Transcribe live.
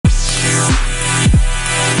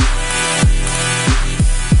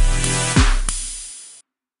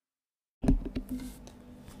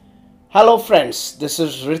Hello friends, this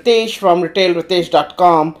is Ritesh from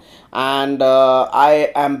retailritesh.com and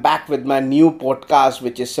I am back with my new podcast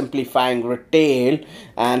which is Simplifying Retail,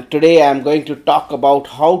 and today I am going to talk about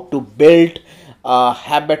how to build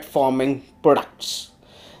habit forming products.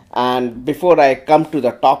 And before I come to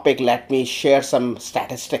the topic, let me share some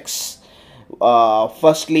statistics.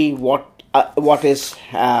 Firstly, what is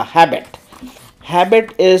habit?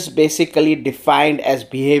 Habit is basically defined as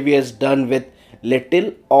behaviors done with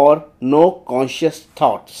little or no conscious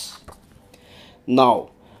thoughts. Now,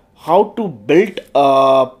 how to build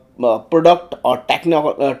a product or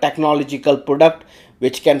technological product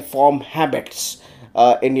which can form habits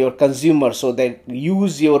in your consumer so that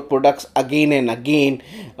use your products again and again,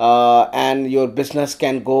 and your business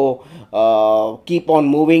can go keep on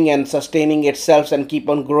moving and sustaining itself and keep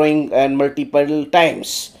on growing and multiple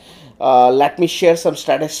times. Let me share some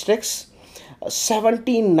statistics.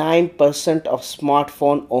 79% of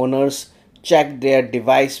smartphone owners check their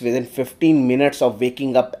device within 15 minutes of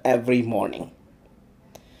waking up every morning.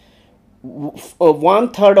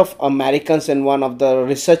 One third of Americans in one of the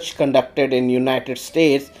research conducted in United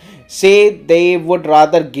States say they would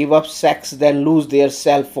rather give up sex than lose their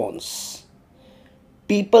cell phones.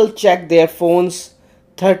 People check their phones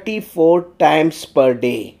 34 times per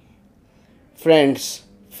day. Friends,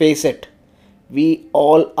 face it, we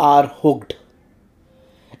all are hooked.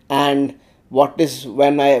 And what is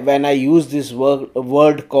when I use this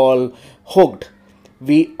word called hooked,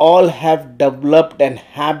 we all have developed an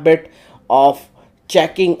habit of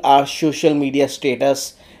checking our social media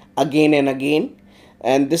status again and again.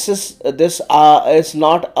 And this is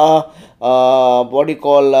not a what do you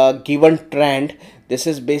call a given trend. This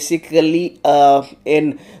is basically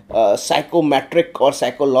in psychometric or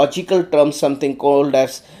psychological terms something called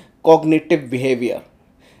as cognitive behavior.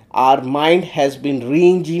 Our mind has been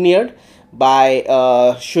re-engineered by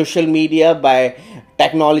social media, by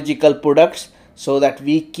technological products, so that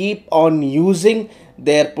we keep on using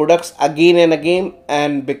their products again and again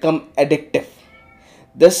and become addictive.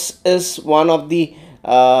 This is one of the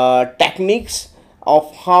techniques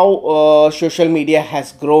of how social media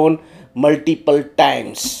has grown multiple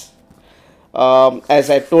times. As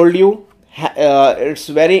I told you, it's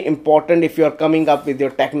very important if you're coming up with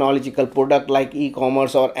your technological product like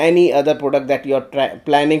e-commerce or any other product that you're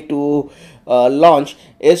planning to launch,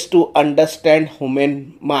 is to understand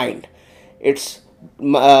human mind. It's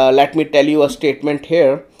let me tell you a statement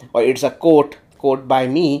here, or it's a quote by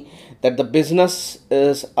me, that the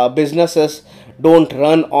businesses don't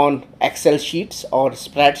run on Excel sheets or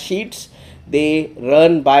spreadsheets. They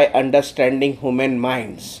run by understanding human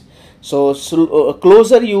minds. So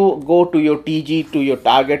closer you go to your TG, to your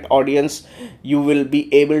target audience, you will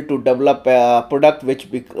be able to develop a product which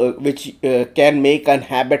can make an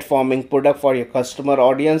habit forming product for your customer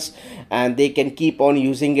audience, and they can keep on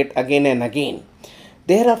using it again and again.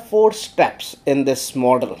 There are 4 steps in this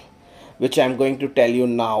model which I'm going to tell you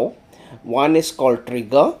now. One is called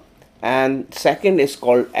trigger, and second is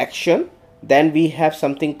called action. Then we have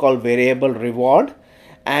something called variable reward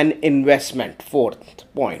and investment, fourth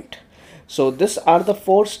point. So these are the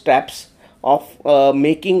 4 steps of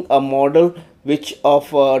making a model which of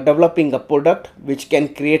developing a product which can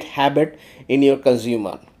create habit in your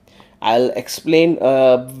consumer. I'll explain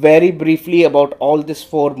very briefly about all these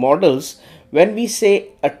 4 models. When we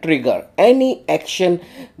say a trigger, any action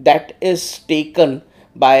that is taken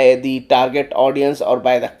by the target audience or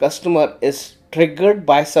by the customer is triggered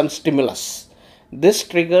by some stimulus. These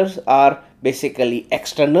triggers are basically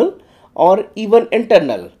external or even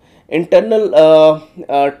internal. Internal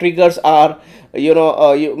triggers are,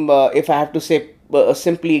 if I have to say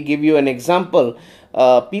simply give you an example,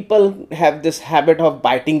 people have this habit of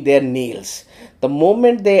biting their nails. The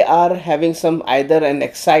moment they are having some either an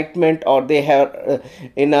excitement or they have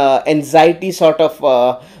in a anxiety sort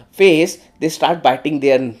of phase, they start biting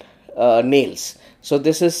their nails. So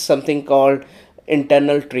this is something called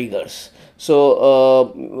internal triggers.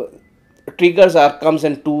 So triggers are comes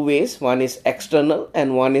in 2 ways. One is external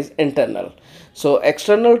and one is internal. So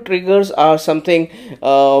external triggers are something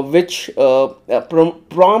which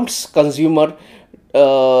prompts consumer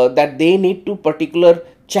that they need to particular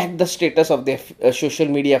check the status of their social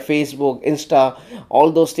media, Facebook, Insta,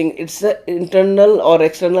 all those things. It's the internal or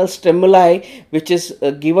external stimuli which is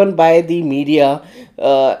given by the media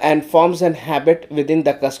and forms an habit within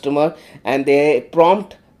the customer, and they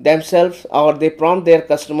prompt themselves or they prompt their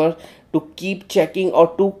customer to keep checking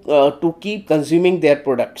or to keep consuming their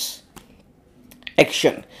products.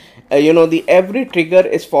 Action, the every trigger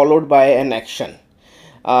is followed by an action.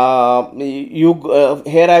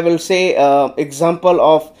 Here I will say example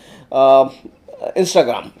of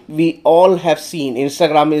Instagram. We all have seen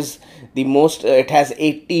Instagram is the most, it has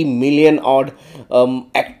 80 million odd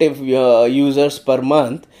active users per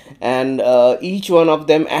month, and each one of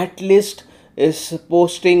them at least is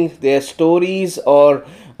posting their stories or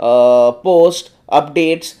post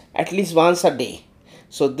updates at least once a day.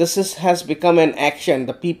 So this has become an action.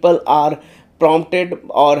 The people are prompted,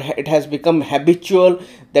 or it has become habitual,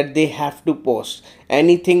 that they have to post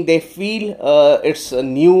anything they feel it's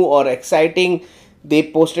new or exciting.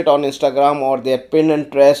 They post it on Instagram or their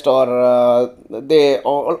Pinterest or they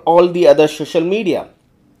all the other social media.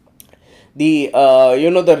 The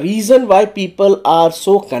the reason why people are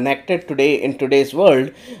so connected today in today's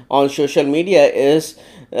world on social media is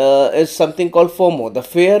something called FOMO, the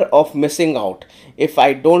fear of missing out. If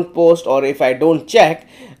I don't post or if I don't check,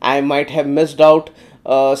 I might have missed out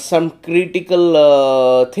some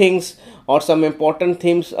critical things or some important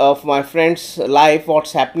things of my friend's life,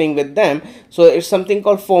 what's happening with them. So it's something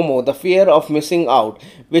called FOMO, the fear of missing out,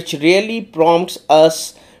 which really prompts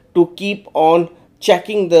us to keep on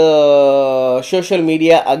checking the social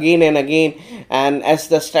media again and again. And as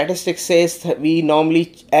the statistics says, we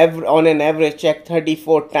normally on an average check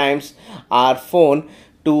 34 times our phone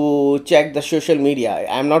to check the social media.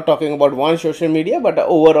 I'm not talking about one social media, but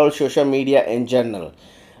overall social media in general.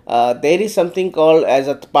 There is something called, as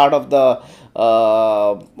a part of the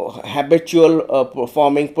habitual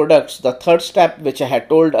performing products, the third step which I had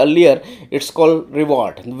told earlier, it's called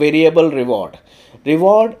reward, variable reward.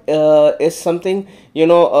 Reward is something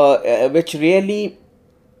which really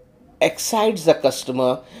excites the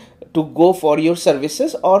customer to go for your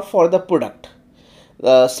services or for the product.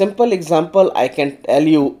 The simple example I can tell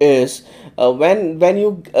you is when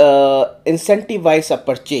you incentivize a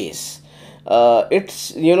purchase,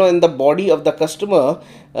 it's in the body of the customer,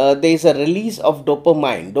 there is a release of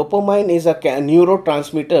dopamine. Dopamine is a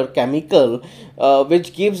neurotransmitter chemical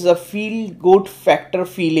which gives a feel good factor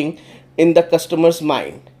feeling in the customer's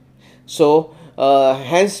mind. So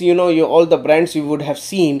hence all the brands you would have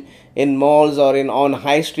seen in malls or in on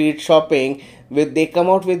high street shopping, with they come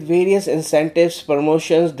out with various incentives,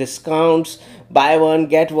 promotions, discounts, buy one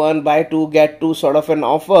get one, buy two get two sort of an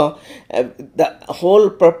offer. The whole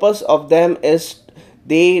purpose of them is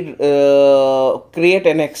they create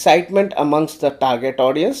an excitement amongst the target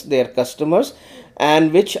audience, their customers,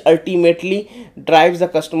 and which ultimately drives the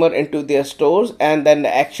customer into their stores, and then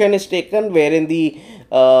the action is taken wherein the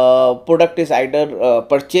product is either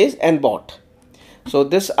purchased and bought. So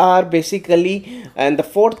this are basically, and the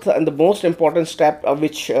fourth and the most important step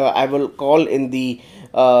which I will call in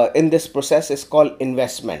this process is called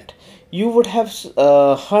investment. You would have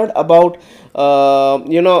heard about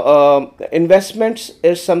investments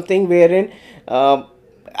is something wherein I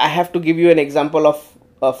have to give you an example of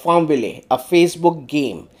Farmville, a Facebook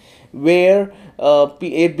game, where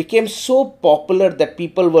it became so popular that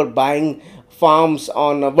people were buying farms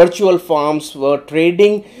on virtual farms, were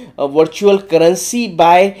trading virtual currency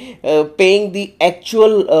by paying the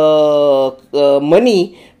actual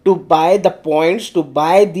money to buy the points, to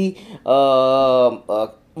buy the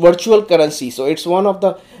virtual currency. So it's one of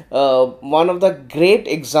the great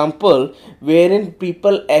example wherein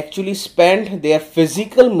people actually spend their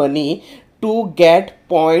physical money to get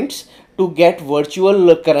points, to get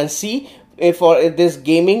virtual currency for this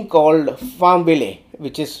gaming called Farmville,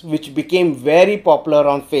 which became very popular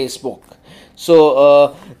on Facebook.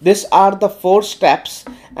 So these are the four steps,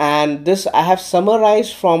 and this I have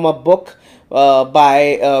summarized from a book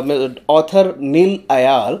by author Neil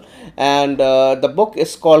Ayal, and the book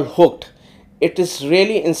is called Hooked. It is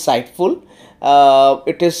really insightful.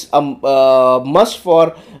 It is a must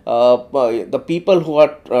for the people who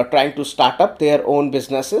are trying to start up their own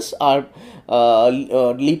businesses, are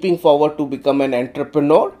leaping forward to become an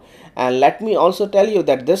entrepreneur. And let me also tell you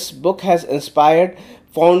that this book has inspired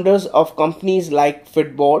founders of companies like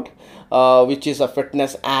Fitboard, which is a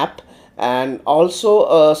fitness app, and also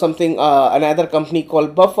another company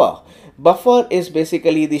called Buffer. Buffer is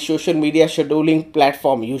basically the social media scheduling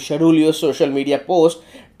platform. You schedule your social media post,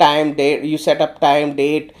 time, date, you set up time,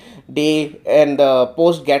 date, day, and the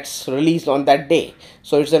post gets released on that day.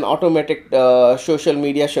 So it's an automatic social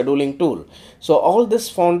media scheduling tool. So all these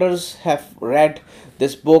founders have read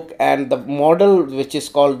this book, and the model, which is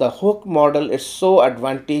called the Hook model, is so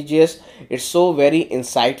advantageous. It's so very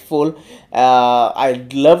insightful. I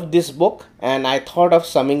loved this book, and I thought of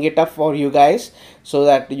summing it up for you guys so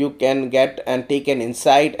that you can get and take an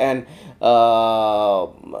insight and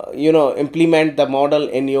implement the model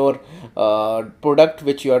in your product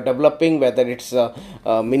which you are developing, whether it's a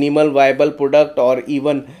minimal viable product or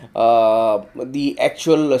even the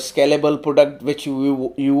actual scalable product product which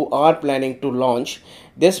you are planning to launch,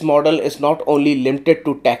 this model is not only limited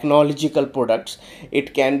to technological products,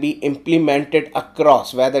 it can be implemented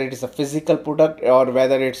across, whether it is a physical product or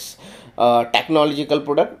whether it's technological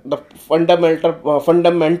product. The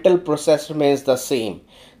fundamental process remains the same.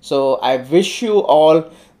 So I wish you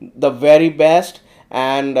all the very best,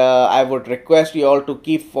 and I would request you all to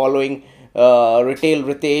keep following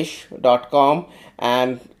retailritesh.com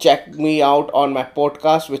and check me out on my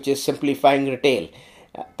podcast, which is Simplifying Retail.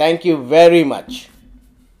 Thank you very much.